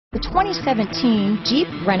The 2017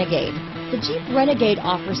 Jeep Renegade. The Jeep Renegade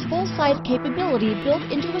offers full-size capability built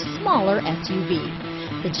into a smaller SUV.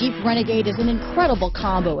 The Jeep Renegade is an incredible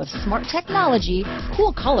combo of smart technology,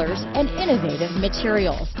 cool colors, and innovative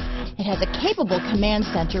materials. It has a capable command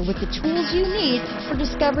center with the tools you need for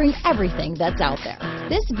discovering everything that's out there.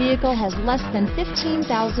 This vehicle has less than 15,000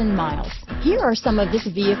 miles. Here are some of this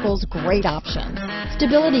vehicle's great options: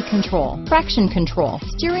 stability control, traction control,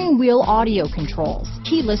 steering wheel audio controls,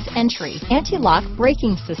 keyless entry, anti-lock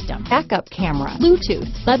braking system, backup camera, Bluetooth,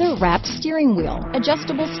 leather-wrapped steering wheel,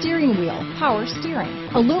 adjustable steering wheel, power steering,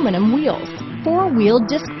 aluminum wheels, four-wheel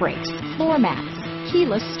disc brakes, floor mats,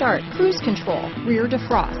 keyless start, cruise control, rear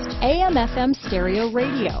defrost, AM/FM stereo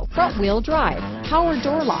radio, front-wheel drive, power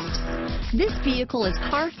door locks. This vehicle is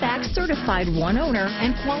CARFAX certified one owner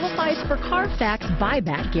and qualifies for CARFAX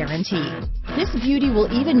buyback guarantee. This beauty will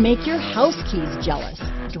even make your house keys jealous.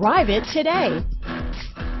 Drive it today.